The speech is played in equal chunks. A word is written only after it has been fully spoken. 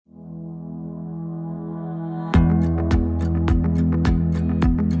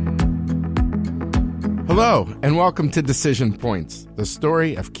Hello, and welcome to Decision Points, the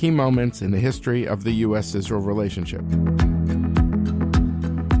story of key moments in the history of the U.S.-Israel relationship.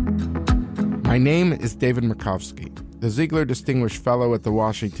 My name is David Markovsky, the Ziegler Distinguished Fellow at the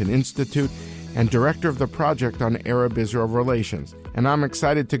Washington Institute and Director of the Project on Arab-Israel Relations, and I'm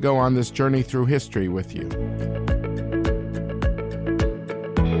excited to go on this journey through history with you.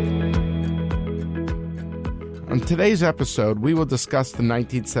 On today's episode, we will discuss the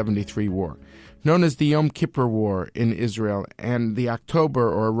 1973 war, known as the Yom Kippur War in Israel and the October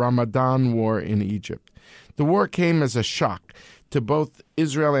or Ramadan War in Egypt. The war came as a shock to both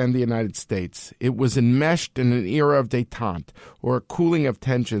Israel and the United States. It was enmeshed in an era of détente, or a cooling of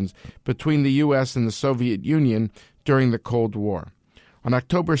tensions between the U.S. and the Soviet Union during the Cold War. On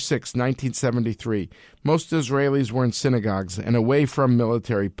October 6, 1973, most Israelis were in synagogues and away from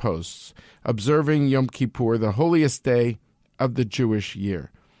military posts, observing Yom Kippur, the holiest day of the Jewish year.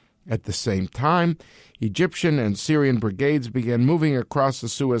 At the same time, Egyptian and Syrian brigades began moving across the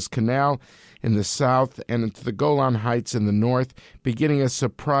Suez Canal in the south and into the Golan Heights in the north, beginning a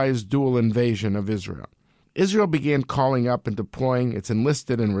surprise dual invasion of Israel. Israel began calling up and deploying its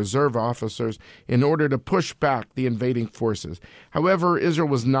enlisted and reserve officers in order to push back the invading forces. However, Israel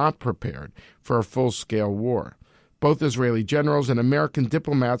was not prepared for a full-scale war. Both Israeli generals and American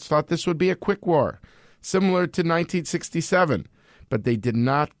diplomats thought this would be a quick war, similar to 1967, but they did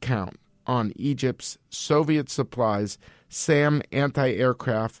not count on Egypt's Soviet supplies SAM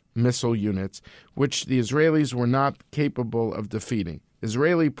anti-aircraft missile units, which the Israelis were not capable of defeating.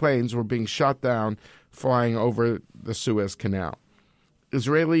 Israeli planes were being shot down flying over the Suez Canal.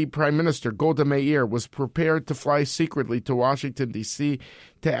 Israeli Prime Minister Golda Meir was prepared to fly secretly to Washington, D.C.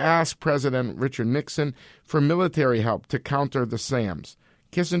 to ask President Richard Nixon for military help to counter the SAMs.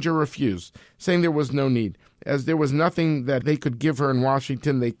 Kissinger refused, saying there was no need, as there was nothing that they could give her in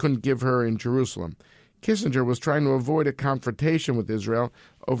Washington they couldn't give her in Jerusalem. Kissinger was trying to avoid a confrontation with Israel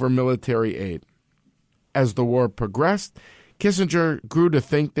over military aid. As the war progressed, Kissinger grew to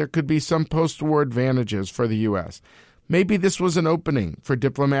think there could be some post-war advantages for the U.S. Maybe this was an opening for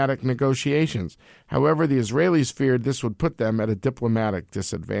diplomatic negotiations. However, the Israelis feared this would put them at a diplomatic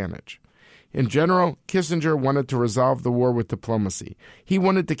disadvantage. In general, Kissinger wanted to resolve the war with diplomacy. He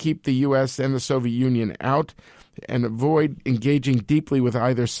wanted to keep the U.S. and the Soviet Union out and avoid engaging deeply with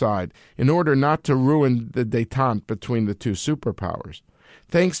either side in order not to ruin the détente between the two superpowers.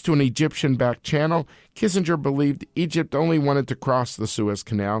 Thanks to an Egyptian-backed channel, Kissinger believed Egypt only wanted to cross the Suez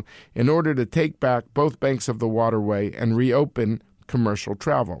Canal in order to take back both banks of the waterway and reopen commercial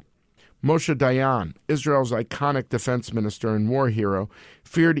travel. Moshe Dayan, Israel's iconic defense minister and war hero,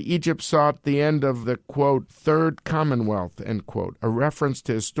 feared Egypt sought the end of the, quote, Third Commonwealth, end quote, a reference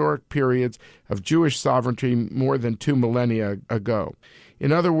to historic periods of Jewish sovereignty more than 2 millennia ago.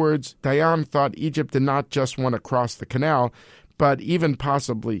 In other words, Dayan thought Egypt did not just want to cross the canal, but even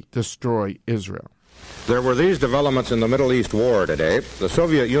possibly destroy Israel. There were these developments in the Middle East war today. The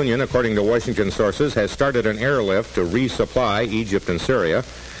Soviet Union, according to Washington sources, has started an airlift to resupply Egypt and Syria.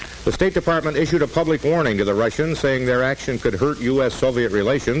 The State Department issued a public warning to the Russians, saying their action could hurt U.S.-Soviet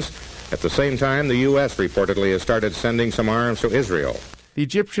relations. At the same time, the U.S. reportedly has started sending some arms to Israel. The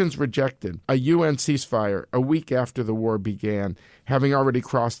Egyptians rejected a UN ceasefire a week after the war began, having already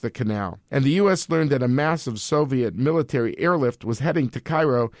crossed the canal. And the U.S. learned that a massive Soviet military airlift was heading to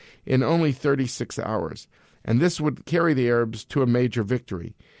Cairo in only 36 hours. And this would carry the Arabs to a major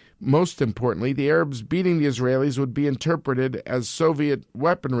victory. Most importantly, the Arabs beating the Israelis would be interpreted as Soviet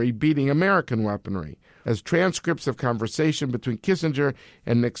weaponry beating American weaponry. As transcripts of conversation between Kissinger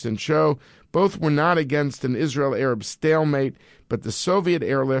and Nixon show, both were not against an Israel-Arab stalemate, but the Soviet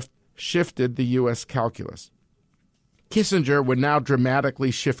airlift shifted the U.S. calculus. Kissinger would now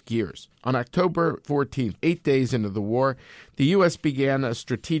dramatically shift gears. On October 14th, 8 days into the war, the U.S. began a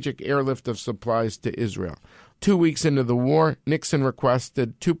strategic airlift of supplies to Israel. 2 weeks into the war, Nixon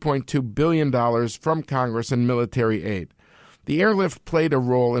requested $2.2 billion from Congress in military aid. The airlift played a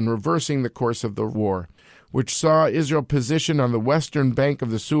role in reversing the course of the war, which saw Israel positioned on the western bank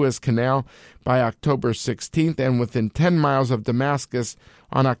of the Suez Canal by October 16th and within 10 miles of Damascus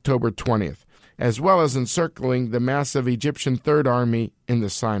on October 20th, as well as encircling the massive Egyptian Third Army in the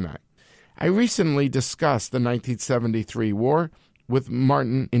Sinai. I recently discussed the 1973 war with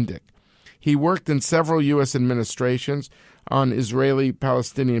Martin Indyk. He worked in several U.S. administrations on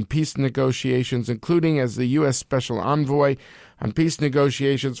Israeli-Palestinian peace negotiations, including as the U.S. Special Envoy on peace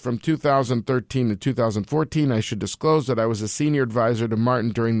negotiations from 2013 to 2014. I should disclose that I was a senior advisor to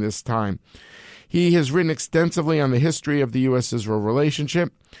Martin during this time. He has written extensively on the history of the U.S.-Israel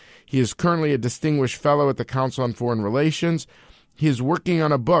relationship. He is currently a distinguished fellow at the Council on Foreign Relations. He is working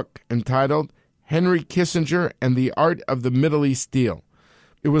on a book entitled Henry Kissinger, and the Art of the Middle East Deal.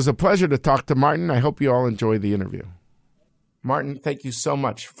 It was a pleasure to talk to Martin. I hope you all enjoy the interview. Martin, thank you so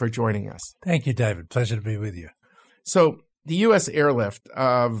much for joining us. Thank you, David. Pleasure to be with you. So the U.S. airlift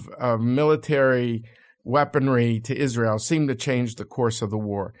of military weaponry to Israel seemed to change the course of the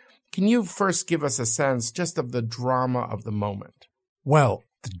war. Can you first give us a sense just of the drama of the moment? Well,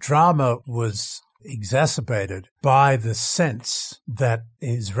 the drama was exacerbated by the sense that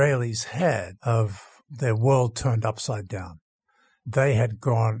Israelis had of their world turned upside down. They had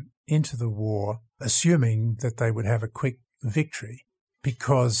gone into the war assuming that they would have a quick victory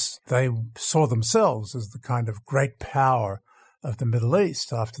because they saw themselves as the kind of great power of the Middle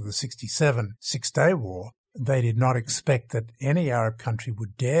East after the 67 Six-Day War. They did not expect that any Arab country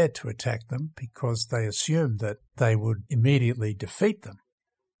would dare to attack them because they assumed that they would immediately defeat them.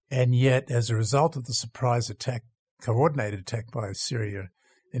 And yet, as a result of the surprise attack, coordinated attack by Syria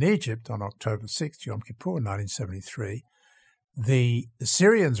and Egypt on October 6th, Yom Kippur, 1973, the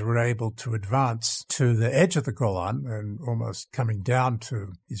Syrians were able to advance to the edge of the Golan and almost coming down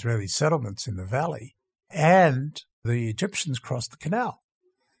to Israeli settlements in the valley. And the Egyptians crossed the canal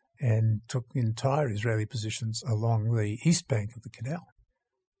and took entire Israeli positions along the east bank of the canal.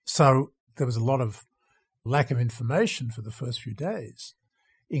 So there was a lot of lack of information for the first few days,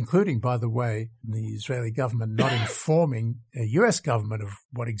 including, by the way, the Israeli government not informing the U.S. government of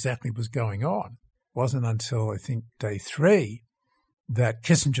what exactly was going on. It wasn't until, I think, day 3 that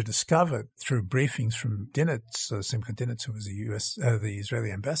Kissinger discovered through briefings from Dinitz, Simcha Dinitz, who was the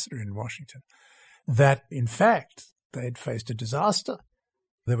Israeli ambassador in Washington, that, in fact, they had faced a disaster.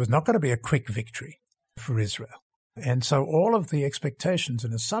 There was not going to be a quick victory for Israel. And so all of the expectations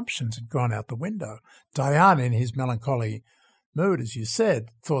and assumptions had gone out the window. Dayan, in his melancholy mood, as you said,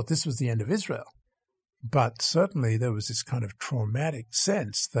 thought this was the end of Israel. But certainly there was this kind of traumatic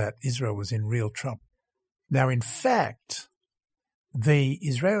sense that Israel was in real trouble. Now, in fact, the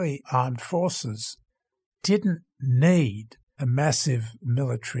Israeli armed forces didn't need a massive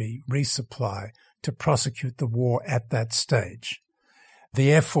military resupply to prosecute the war at that stage. The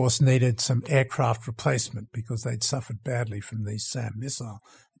Air Force needed some aircraft replacement because they'd suffered badly from these SAM missile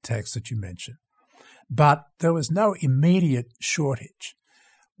attacks that you mentioned. But there was no immediate shortage.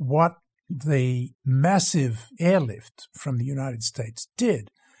 What the massive airlift from the United States did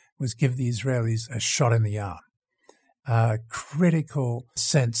was give the Israelis a shot in the arm, a critical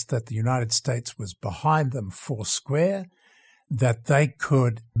sense that the United States was behind them four square, that they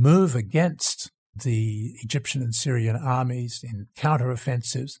could move against the Egyptian and Syrian armies in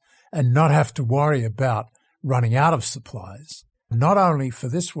counteroffensives and not have to worry about running out of supplies. Not only for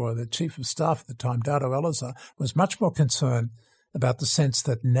this war, the Chief of Staff at the time, Dado Elazar, was much more concerned about the sense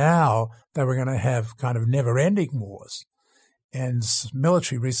that now they were going to have kind of never-ending wars. And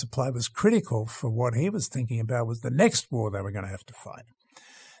military resupply was critical for what he was thinking about was the next war they were going to have to fight.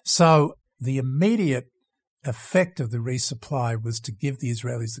 So the immediate effect of the resupply was to give the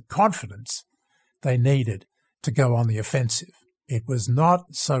Israelis the confidence they needed to go on the offensive. It was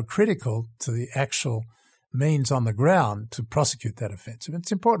not so critical to the actual means on the ground to prosecute that offensive.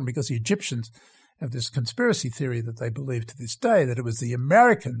 It's important because the Egyptians have this conspiracy theory that they believe to this day that it was the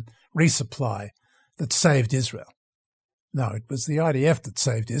American resupply that saved Israel. No, it was the IDF that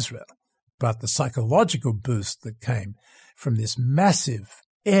saved Israel. But the psychological boost that came from this massive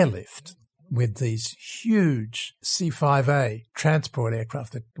airlift with these huge C-5A transport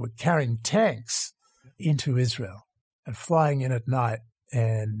aircraft that were carrying tanks into Israel and flying in at night,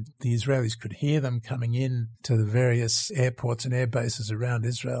 and the Israelis could hear them coming in to the various airports and air bases around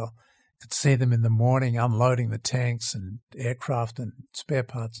Israel, could see them in the morning unloading the tanks and aircraft and spare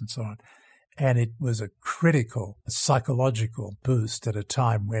parts and so on. And it was a critical psychological boost at a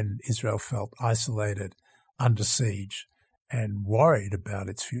time when Israel felt isolated, under siege, and worried about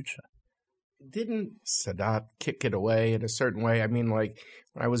its future. Didn't Sadat kick it away in a certain way? I mean, like,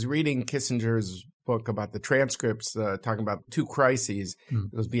 when I was reading Kissinger's book about the transcripts, talking about two crises,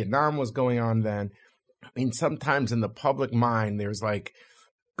 it was Vietnam was going on then. I mean, sometimes in the public mind, there's like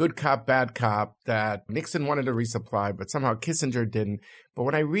good cop, bad cop, that Nixon wanted to resupply, but somehow Kissinger didn't. But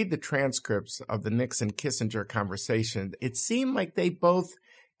when I read the transcripts of the Nixon-Kissinger conversation, it seemed like they both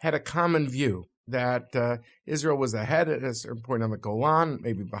had a common view that Israel was ahead at a certain point on the Golan,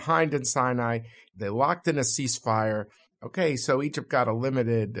 maybe behind in Sinai. They locked in a ceasefire. Okay, so Egypt got a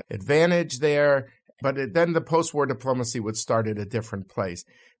limited advantage there, but then the post-war diplomacy would start at a different place.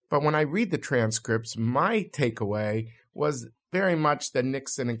 But when I read the transcripts, my takeaway was very much that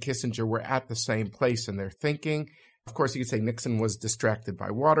Nixon and Kissinger were at the same place in their thinking. Of course, you could say Nixon was distracted by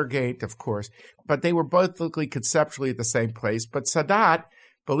Watergate, of course, but they were both looking conceptually at the same place. But Sadat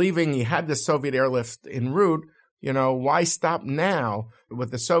believing he had the Soviet airlift en route. Why stop now?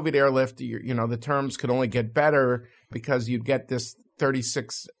 With the Soviet airlift, the terms could only get better because you'd get this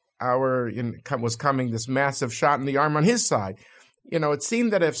 36-hour was coming, this massive shot in the arm on his side. It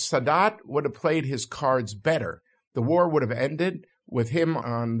seemed that if Sadat would have played his cards better, the war would have ended with him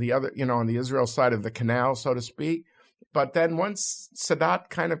on the other, on the Israel side of the canal, so to speak. But then once Sadat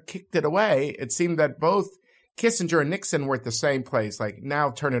kind of kicked it away, it seemed that both Kissinger and Nixon were at the same place, like, now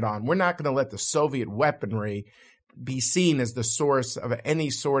turn it on. We're not going to let the Soviet weaponry be seen as the source of any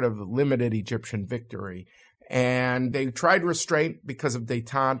sort of limited Egyptian victory. And they tried restraint because of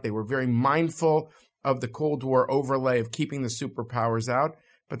détente. They were very mindful of the Cold War overlay of keeping the superpowers out.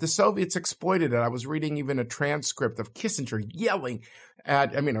 But the Soviets exploited it. I was reading even a transcript of Kissinger yelling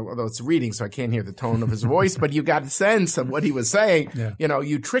at, although it's reading, so I can't hear the tone of his voice, but you got a sense of what he was saying. Yeah.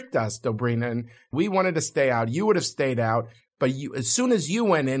 You tricked us, Dobrynin, and we wanted to stay out. You would have stayed out. But as soon as you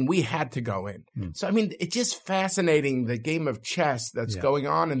went in, we had to go in. So, it's just fascinating, the game of chess that's going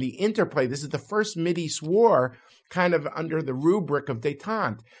on and the interplay. This is the first Mideast war kind of under the rubric of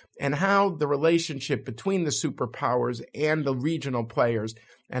détente, and how the relationship between the superpowers and the regional players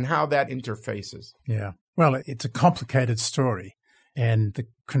and how that interfaces. Yeah. Well, it's a complicated story, and the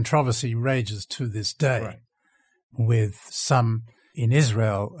controversy rages to this day, with some in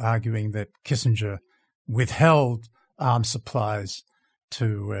Israel arguing that Kissinger withheld arms supplies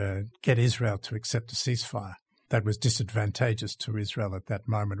to get Israel to accept a ceasefire. That was disadvantageous to Israel at that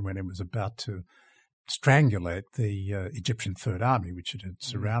moment when it was about to strangulate the Egyptian Third Army, which it had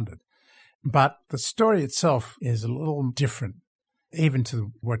surrounded. But the story itself is a little different, even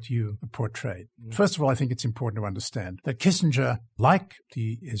to what you portrayed. First of all, I think it's important to understand that Kissinger, like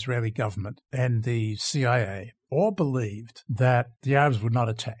the Israeli government and the CIA, all believed that the Arabs would not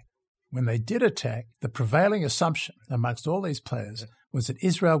attack. When they did attack, the prevailing assumption amongst all these players was that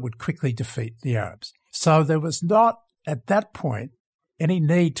Israel would quickly defeat the Arabs. So there was not, at that point, any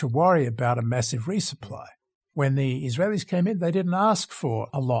need to worry about a massive resupply. When the Israelis came in, they didn't ask for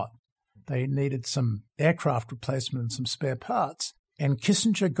a lot. They needed some aircraft replacement and some spare parts. And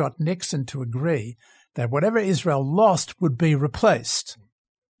Kissinger got Nixon to agree that whatever Israel lost would be replaced.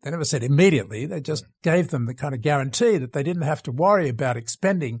 They never said immediately. They just gave them the kind of guarantee that they didn't have to worry about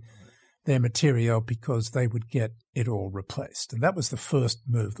expending their material because they would get it all replaced. And that was the first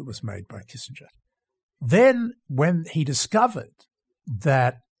move that was made by Kissinger. Then when he discovered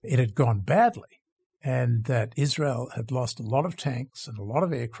that it had gone badly and that Israel had lost a lot of tanks and a lot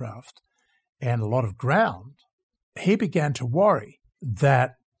of aircraft and a lot of ground, he began to worry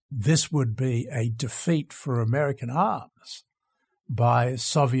that this would be a defeat for American arms by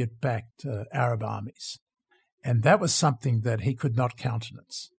Soviet-backed Arab armies. And that was something that he could not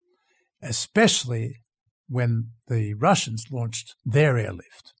countenance, especially when the Russians launched their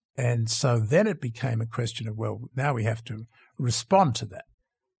airlift. And so then it became a question of, well, now we have to respond to that.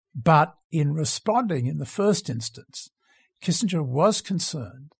 But in responding in the first instance, Kissinger was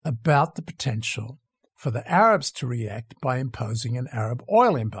concerned about the potential for the Arabs to react by imposing an Arab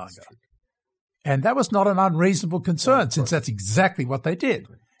oil embargo. And that was not an unreasonable concern, since that's exactly what they did.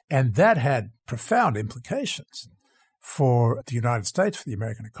 And that had profound implications for the United States, for the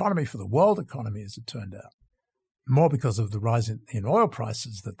American economy, for the world economy, as it turned out. More because of the rise in oil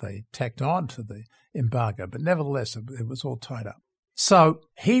prices that they tacked on to the embargo. But nevertheless, it was all tied up. So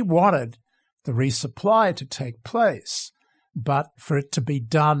he wanted the resupply to take place, but for it to be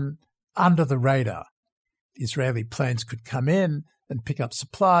done under the radar. Israeli planes could come in and pick up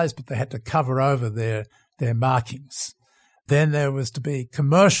supplies, but they had to cover over their markings. Then there was to be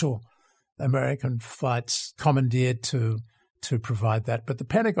commercial American flights commandeered to provide that. But the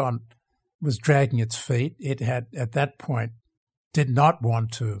Pentagon was dragging its feet. It had, at that point, did not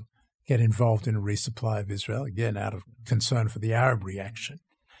want to get involved in a resupply of Israel, again, out of concern for the Arab reaction.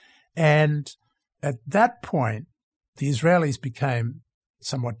 And at that point, the Israelis became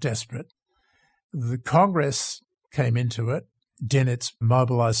somewhat desperate. The Congress came into it. Dinitz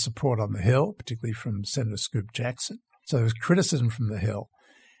mobilized support on the Hill, particularly from Senator Scoop Jackson. So there was criticism from the Hill.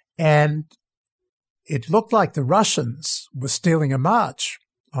 And it looked like the Russians were stealing a march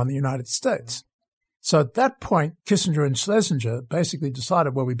on the United States. So at that point, Kissinger and Schlesinger basically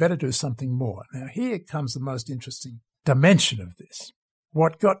decided, well, we better do something more. Now, here comes the most interesting dimension of this.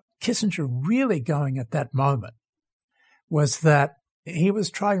 What got Kissinger really going at that moment was that he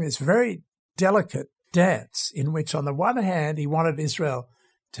was trying this very delicate dance in which, on the one hand, he wanted Israel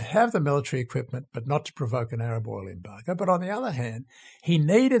to have the military equipment but not to provoke an Arab oil embargo. But on the other hand, he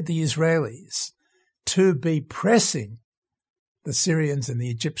needed the Israelis to be pressing the Syrians and the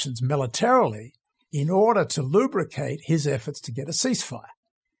Egyptians militarily in order to lubricate his efforts to get a ceasefire.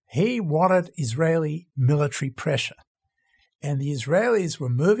 He wanted Israeli military pressure. And the Israelis were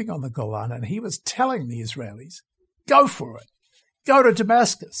moving on the Golan, and he was telling the Israelis, go for it. Go to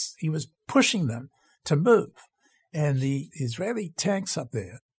Damascus. He was pushing them to move. And the Israeli tanks up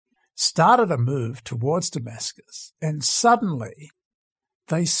there started a move towards Damascus. And suddenly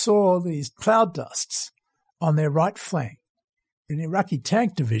they saw these cloud dusts on their right flank. An Iraqi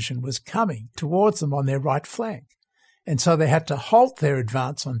tank division was coming towards them on their right flank. And so they had to halt their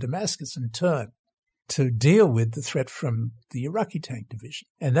advance on Damascus and turn to deal with the threat from the Iraqi tank division.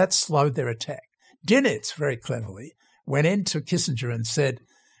 And that slowed their attack. Dinitz, very cleverly, went into Kissinger and said,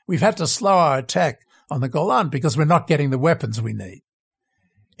 we've had to slow our attack on the Golan because we're not getting the weapons we need.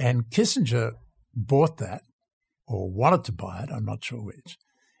 And Kissinger bought that, or wanted to buy it, I'm not sure which,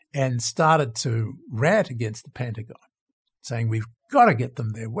 and started to rant against the Pentagon, saying we've got to get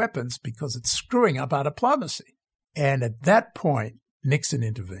them their weapons because it's screwing up our diplomacy. And at that point, Nixon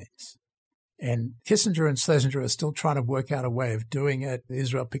intervenes. And Kissinger and Schlesinger are still trying to work out a way of doing it.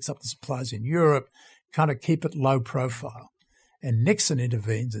 Israel picks up the supplies in Europe, kind of keep it low profile. And Nixon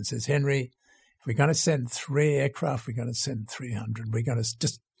intervenes and says, Henry, if we're going to send 3 aircraft, we're going to send 300. We're going to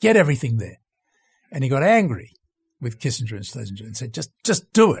just get everything there. And he got angry with Kissinger and Schlesinger and said,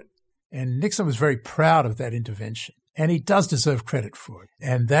 just do it. And Nixon was very proud of that intervention. And he does deserve credit for it.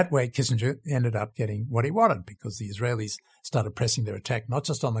 And that way, Kissinger ended up getting what he wanted because the Israelis started pressing their attack, not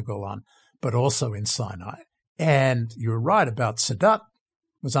just on the Golan, but also in Sinai. And you're right about Sadat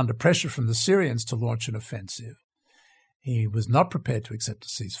was under pressure from the Syrians to launch an offensive. He was not prepared to accept a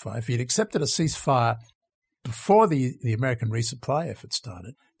ceasefire. If he had accepted a ceasefire before the American resupply effort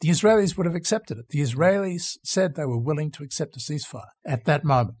started, the Israelis would have accepted it. The Israelis said they were willing to accept a ceasefire at that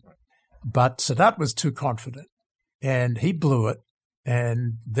moment. But Sadat was too confident, and he blew it.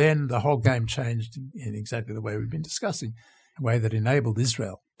 And then the whole game changed in exactly the way we've been discussing, a way that enabled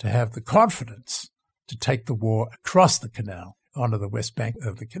Israel to have the confidence to take the war across the canal, onto the west bank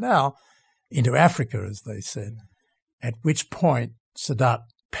of the canal, into Africa, as they said, at which point Sadat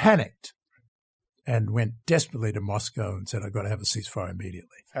panicked and went desperately to Moscow and said, I've got to have a ceasefire immediately.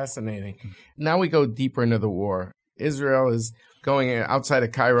 Fascinating. Now we go deeper into the war. Israel is going outside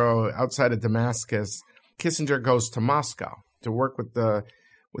of Cairo, outside of Damascus. Kissinger goes to Moscow to work with the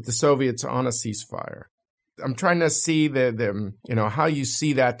Soviets on a ceasefire. I'm trying to see how you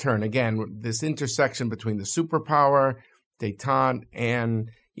see that turn. Again, this intersection between the superpower, détente, and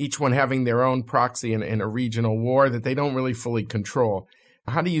each one having their own proxy in a regional war that they don't really fully control.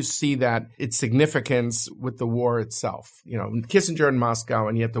 How do you see that, its significance with the war itself? Kissinger in Moscow,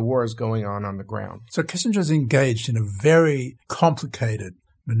 and yet the war is going on the ground. So Kissinger's engaged in a very complicated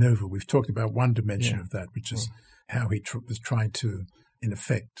maneuver. We've talked about one dimension of that, which is how he was trying to, in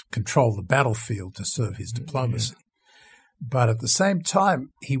effect, control the battlefield to serve his diplomacy. But at the same time,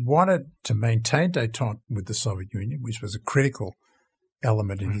 he wanted to maintain détente with the Soviet Union, which was a critical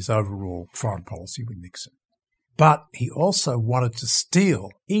element in his overall foreign policy with Nixon. But he also wanted to steal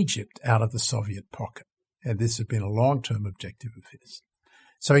Egypt out of the Soviet pocket. And this had been a long-term objective of his.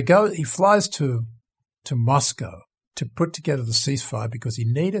 So he flies to Moscow to put together the ceasefire because he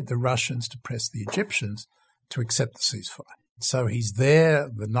needed the Russians to press the Egyptians to accept the ceasefire. So he's there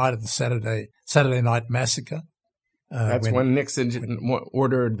the night of the Saturday night massacre. That's when Nixon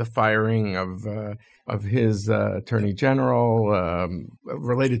ordered the firing of his attorney general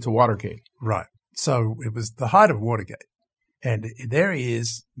related to Watergate. Right. So it was the height of Watergate. And there he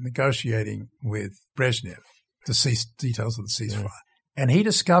is negotiating with Brezhnev the details of the ceasefire. And he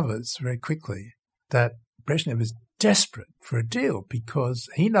discovers very quickly that Brezhnev is desperate for a deal because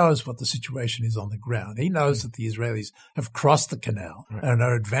he knows what the situation is on the ground. He knows that the Israelis have crossed the canal and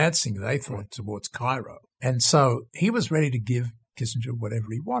are advancing, they thought, towards Cairo. And so he was ready to give Kissinger whatever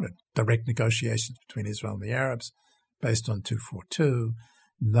he wanted. Direct negotiations between Israel and the Arabs based on 242,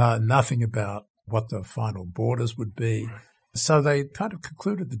 nothing about what the final borders would be. So they kind of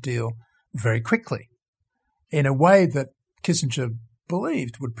concluded the deal very quickly in a way that Kissinger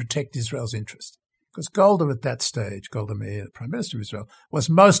believed would protect Israel's interest. Because Golda at that stage, Golda Meir, the Prime Minister of Israel, was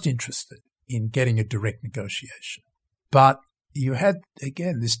most interested in getting a direct negotiation. But you had,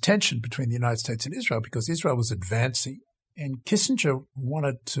 again, this tension between the United States and Israel because Israel was advancing and Kissinger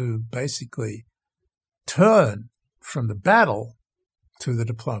wanted to basically turn from the battle to the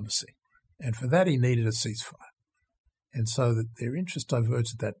diplomacy. And for that, he needed a ceasefire. And so that their interests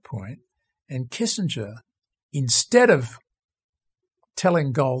diverged at that point. And Kissinger, instead of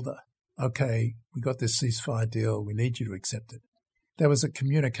telling Golda, okay, we got this ceasefire deal, we need you to accept it, there was a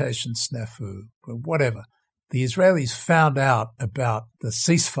communication snafu, or whatever. The Israelis found out about the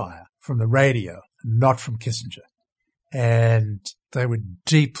ceasefire from the radio, not from Kissinger. And They were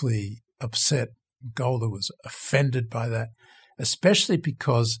deeply upset. Golda was offended by that, especially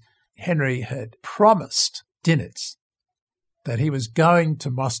because Henry had promised Dinitz that he was going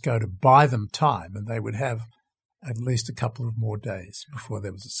to Moscow to buy them time, and they would have at least a couple of more days before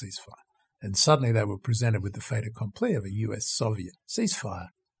there was a ceasefire. And suddenly they were presented with the fait accompli of a US-Soviet ceasefire,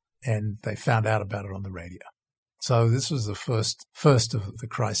 and they found out about it on the radio. So this was the first of the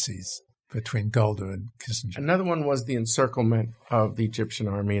crises between Golda and Kissinger. Another one was the encirclement of the Egyptian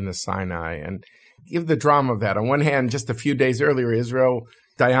army in the Sinai. And give the drama of that. On one hand, just a few days earlier, Israel,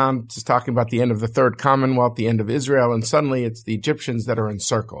 Dayan is talking about the end of the Third Commonwealth, the end of Israel, and suddenly it's the Egyptians that are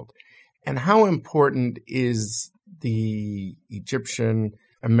encircled. And how important is the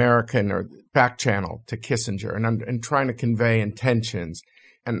Egyptian-American or back channel to Kissinger and trying to convey intentions?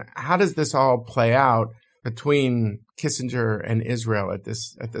 And how does this all play out between Kissinger and Israel at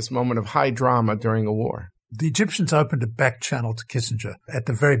this moment of high drama during a war? The Egyptians opened a back channel to Kissinger at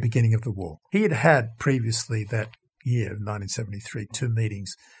the very beginning of the war. He had had previously that year, 1973, 2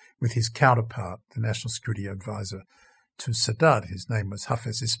 meetings with his counterpart, the National Security Advisor to Sadat. His name was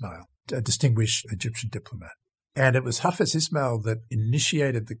Hafez Ismail, a distinguished Egyptian diplomat. And it was Hafez Ismail that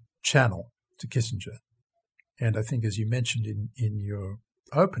initiated the channel to Kissinger. And I think, as you mentioned in your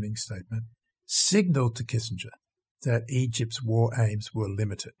opening statement, signaled to Kissinger that Egypt's war aims were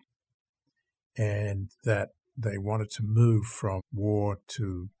limited and that they wanted to move from war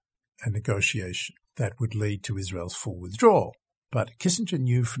to a negotiation that would lead to Israel's full withdrawal. But Kissinger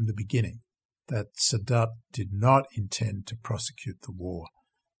knew from the beginning that Sadat did not intend to prosecute the war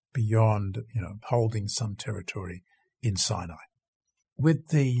beyond, holding some territory in Sinai. With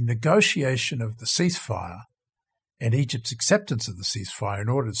the negotiation of the ceasefire and Egypt's acceptance of the ceasefire in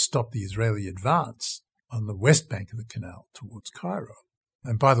order to stop the Israeli advance on the west bank of the canal towards Cairo.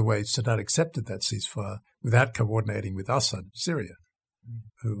 And by the way, Sadat accepted that ceasefire without coordinating with Assad of Syria,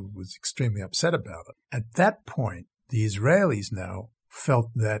 who was extremely upset about it. At that point, the Israelis now felt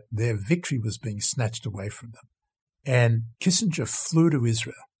that their victory was being snatched away from them. And Kissinger flew to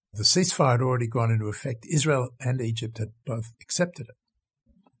Israel. The ceasefire had already gone into effect. Israel and Egypt had both accepted it.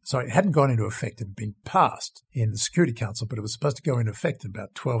 Sorry, it hadn't gone into effect. It had been passed in the Security Council, but it was supposed to go into effect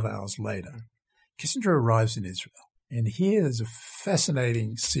about 12 hours later. Kissinger arrives in Israel, and here there's a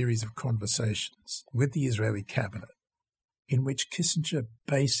fascinating series of conversations with the Israeli cabinet in which Kissinger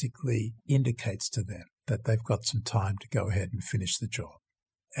basically indicates to them that they've got some time to go ahead and finish the job.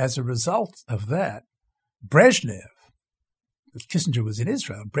 As a result of that, Brezhnev, if Kissinger was in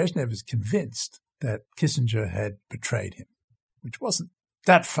Israel, Brezhnev is convinced that Kissinger had betrayed him, which wasn't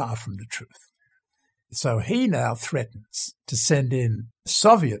that far from the truth. So he now threatens to send in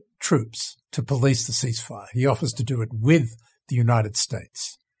Soviet troops to police the ceasefire. He offers to do it with the United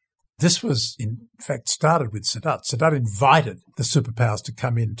States. This was, in fact, started with Sadat. Sadat invited the superpowers to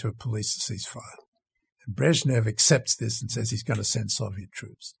come in to police the ceasefire. And Brezhnev accepts this and says he's going to send Soviet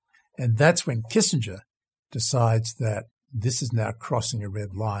troops. And that's when Kissinger decides that this is now crossing a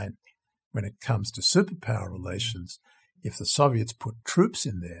red line when it comes to superpower relations. If the Soviets put troops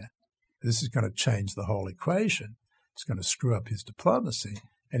in there, this is going to change the whole equation. It's going to screw up his diplomacy,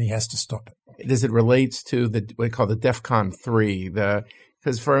 and he has to stop it. As it relates to what we call the DEFCON 3,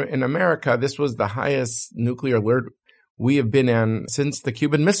 because in America, this was the highest nuclear alert we have been in since the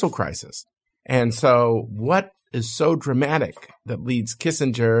Cuban Missile Crisis. And so what is so dramatic that leads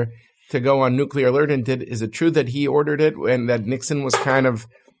Kissinger to go on nuclear alert? And is it true that he ordered it and that Nixon was kind of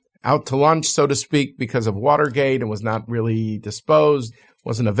out to lunch, so to speak, because of Watergate and was not really disposed,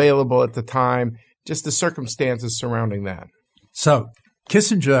 wasn't available at the time? Just the circumstances surrounding that. So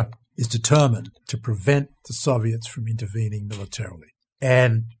Kissinger is determined to prevent the Soviets from intervening militarily.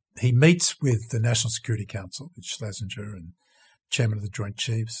 And he meets with the National Security Council, with Schlesinger and chairman of the Joint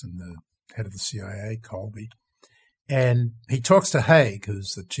Chiefs and the head of the CIA, Colby. And he talks to Haig,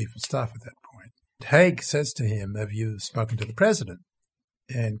 who's the chief of staff at that point. Haig says to him, "Have you spoken to the president?"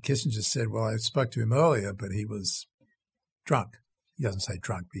 And Kissinger said, "Well, I spoke to him earlier, but he was drunk." He doesn't say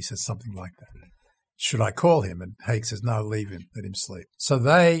drunk, but he says something like that. "Should I call him?" And Haig says, "No, leave him, let him sleep." So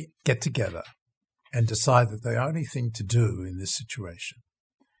they get together and decide that the only thing to do in this situation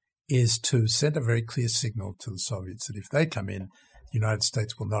is to send a very clear signal to the Soviets that if they come in, the United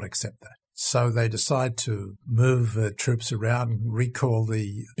States will not accept that. So they decide to move troops around, recall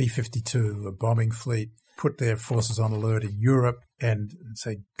the B-52 bombing fleet, put their forces on alert in Europe, and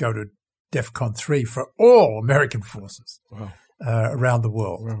say go to DEFCON 3 for all American forces around the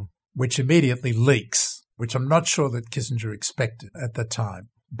world, which immediately leaks, which I'm not sure that Kissinger expected at the time.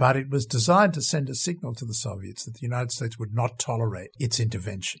 But it was designed to send a signal to the Soviets that the United States would not tolerate its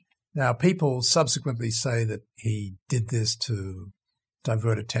intervention. Now, people subsequently say that he did this to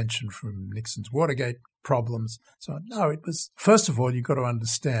divert attention from Nixon's Watergate problems. So, no, it was, first of all, you've got to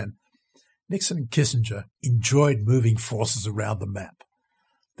understand, Nixon and Kissinger enjoyed moving forces around the map.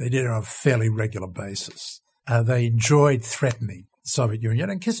 They did it on a fairly regular basis. They enjoyed threatening the Soviet Union.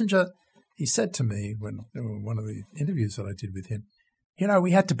 And Kissinger, he said to me when one of the interviews that I did with him,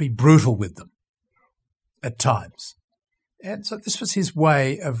 we had to be brutal with them at times. And so this was his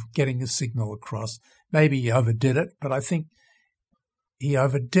way of getting a signal across. Maybe he overdid it, but I think he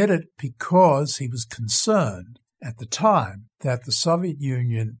overdid it because he was concerned at the time that the Soviet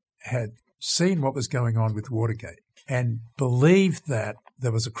Union had seen what was going on with Watergate and believed that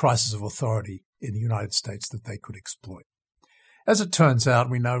there was a crisis of authority in the United States that they could exploit. As it turns out,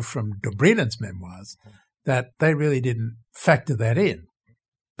 we know from Dobrynen's memoirs that they really didn't factor that in.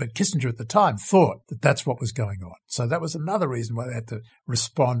 But Kissinger at the time thought that that's what was going on. So that was another reason why they had to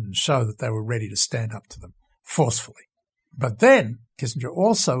respond and show that they were ready to stand up to them forcefully. But then Kissinger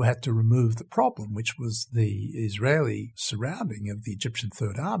also had to remove the problem, which was the Israeli surrounding of the Egyptian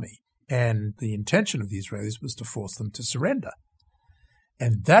Third Army. And the intention of the Israelis was to force them to surrender.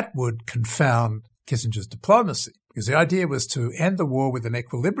 And that would confound Kissinger's diplomacy, because the idea was to end the war with an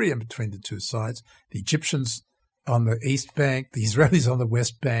equilibrium between the two sides, the Egyptians on the East Bank, the Israelis on the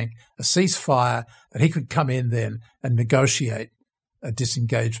West Bank, a ceasefire, that he could come in then and negotiate a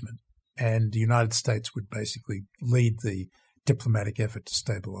disengagement. And the United States would basically lead the diplomatic effort to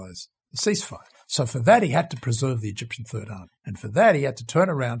stabilize the ceasefire. So for that, he had to preserve the Egyptian Third Army. And for that, he had to turn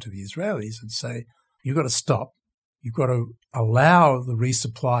around to the Israelis and say, you've got to stop. You've got to allow the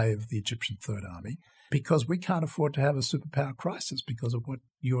resupply of the Egyptian Third Army, because we can't afford to have a superpower crisis because of what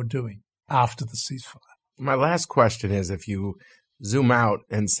you're doing after the ceasefire. My last question is, if you zoom out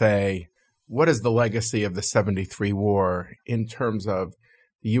and say, what is the legacy of the 73 war in terms of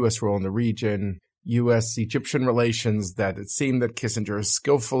the U.S. role in the region, U.S.-Egyptian relations, that it seemed that Kissinger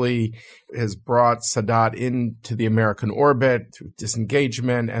skillfully has brought Sadat into the American orbit through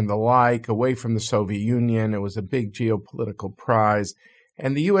disengagement and the like, away from the Soviet Union. It was a big geopolitical prize.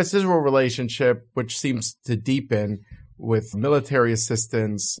 And the U.S.-Israel relationship, which seems to deepen with military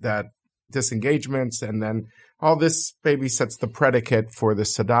assistance, that disengagements, and then all this maybe sets the predicate for the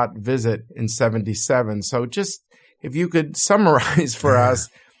Sadat visit in 77. So just if you could summarize for us,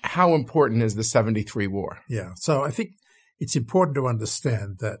 how important is the 73 war? Yeah. So I think it's important to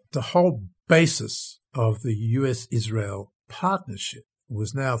understand that the whole basis of the U.S.-Israel partnership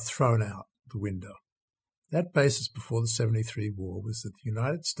was now thrown out the window. That basis before the 73 war was that the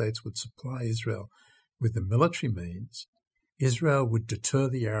United States would supply Israel with the military means. Israel would deter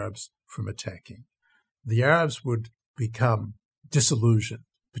the Arabs from attacking. The Arabs would become disillusioned,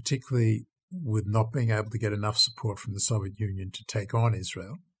 particularly with not being able to get enough support from the Soviet Union to take on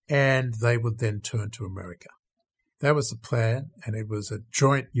Israel, and they would then turn to America. That was the plan, and it was a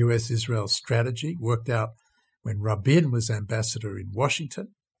joint U.S.-Israel strategy worked out when Rabin was ambassador in Washington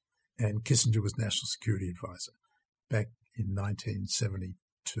and Kissinger was national security advisor back in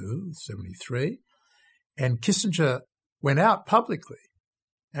 1972, 73. And Kissinger went out publicly,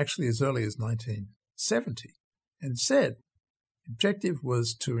 actually as early as 1970, and said the objective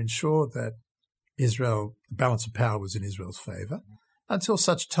was to ensure that Israel, the balance of power was in Israel's favor, until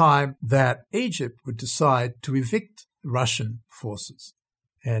such time that Egypt would decide to evict Russian forces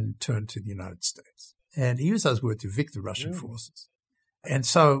and turn to the United States. And he used those words, evict the Russian forces. And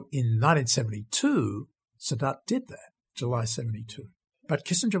so in 1972, Sadat did that, July 72. But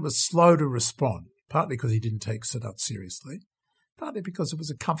Kissinger was slow to respond, partly because he didn't take Sadat seriously, partly because it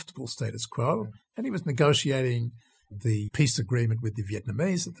was a comfortable status quo, and he was negotiating the peace agreement with the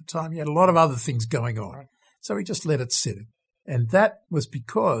Vietnamese at the time. He had a lot of other things going on. So he just let it sit. And that was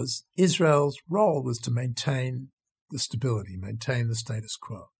because Israel's role was to maintain the stability, maintain the status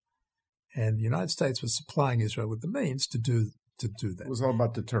quo. And the United States was supplying Israel with the means to do that. It was all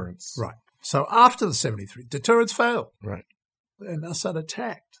about deterrence. Right. So after the 73, deterrence failed. Right. And Assad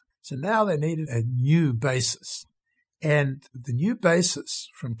attacked. So now they needed a new basis. And the new basis,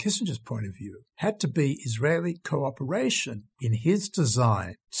 from Kissinger's point of view, had to be Israeli cooperation in his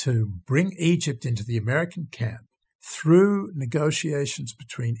design to bring Egypt into the American camp through negotiations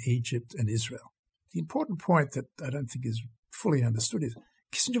between Egypt and Israel. The important point that I don't think is fully understood is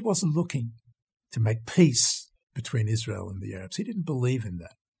Kissinger wasn't looking to make peace between Israel and the Arabs. He didn't believe in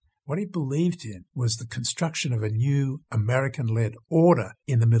that. What he believed in was the construction of a new American-led order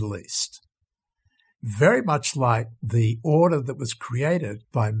in the Middle East, very much like the order that was created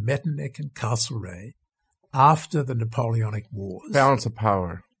by Metternich and Castlereagh after the Napoleonic Wars. Balance of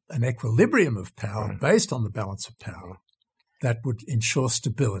power. An equilibrium of power based on the balance of power that would ensure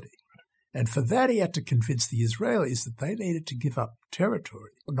stability. And for that, he had to convince the Israelis that they needed to give up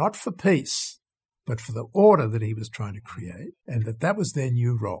territory, not for peace, but for the order that he was trying to create, and that was their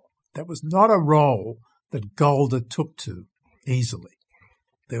new role. That was not a role that Golda took to easily.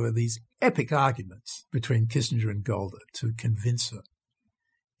 There were these epic arguments between Kissinger and Golda to convince her.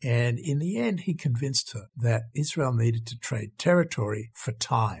 And in the end, he convinced her that Israel needed to trade territory for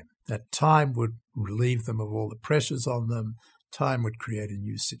time, that time would relieve them of all the pressures on them, time would create a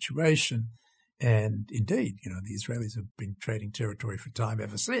new situation. And indeed, the Israelis have been trading territory for time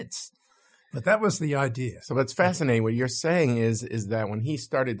ever since. But that was the idea. So what's fascinating, what you're saying is that when he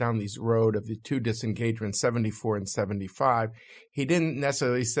started down this road of the two disengagements, 74 and 75, he didn't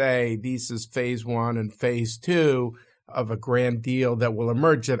necessarily say this is phase one and phase two of a grand deal that will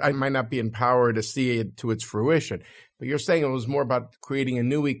emerge, that I might not be in power to see it to its fruition. But you're saying it was more about creating a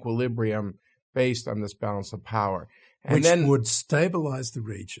new equilibrium based on this balance of power. And which then would stabilize the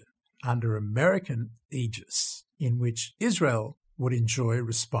region under American aegis, in which Israel would enjoy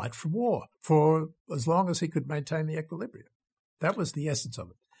respite from war for as long as he could maintain the equilibrium. That was the essence of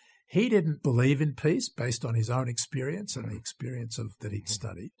it. He didn't believe in peace based on his own experience and the experience that he'd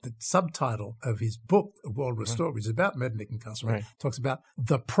studied. The subtitle of his book, A World Restored, which is about Metternich and Kasserine, talks about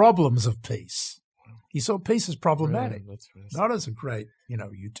the problems of peace. He saw peace as problematic, not as a great,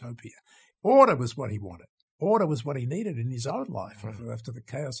 utopia. Order was what he wanted. Order was what he needed in his own life after the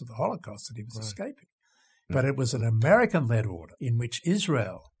chaos of the Holocaust that he was escaping. But it was an American-led order in which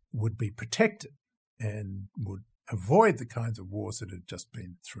Israel would be protected and would avoid the kinds of wars that had just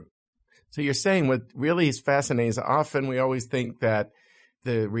been through. So you're saying what really is fascinating is often we always think that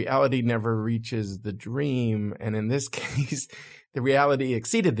the reality never reaches the dream. And in this case, the reality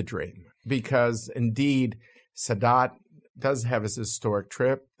exceeded the dream because indeed Sadat does have his historic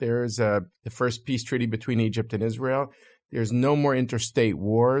trip. There's the first peace treaty between Egypt and Israel. There's no more interstate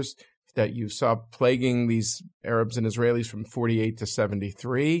wars that you saw plaguing these Arabs and Israelis from 48 to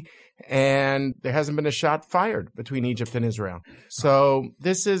 73. And there hasn't been a shot fired between Egypt and Israel. So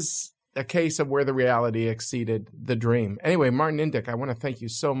this is a case of where the reality exceeded the dream. Anyway, Martin Indyk, I want to thank you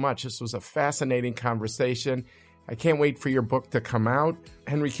so much. This was a fascinating conversation. I can't wait for your book to come out.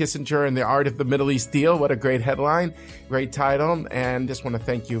 Henry Kissinger and the Art of the Middle East Deal. What a great headline, great title. And just want to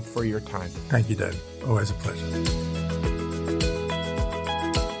thank you for your time. Thank you, David. Always a pleasure.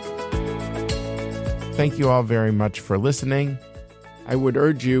 Thank you all very much for listening. I would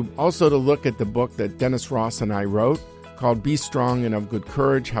urge you also to look at the book that Dennis Ross and I wrote called Be Strong and of Good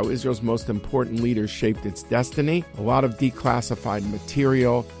Courage, How Israel's Most Important Leaders Shaped Its Destiny. A lot of declassified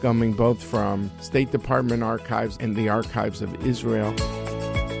material coming both from State Department archives and the archives of Israel.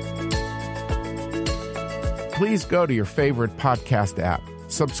 Please go to your favorite podcast app,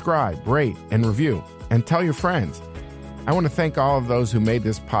 subscribe, rate, and review, and tell your friends. I want to thank all of those who made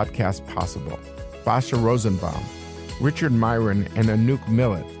this podcast possible. Basha Rosenbaum, Richard Myron and Anouk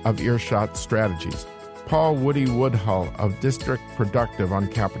Millet of Earshot Strategies, Paul Woody Woodhull of District Productive on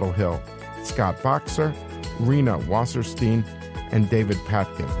Capitol Hill, Scott Boxer, Rena Wasserstein, and David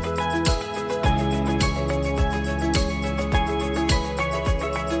Patkin.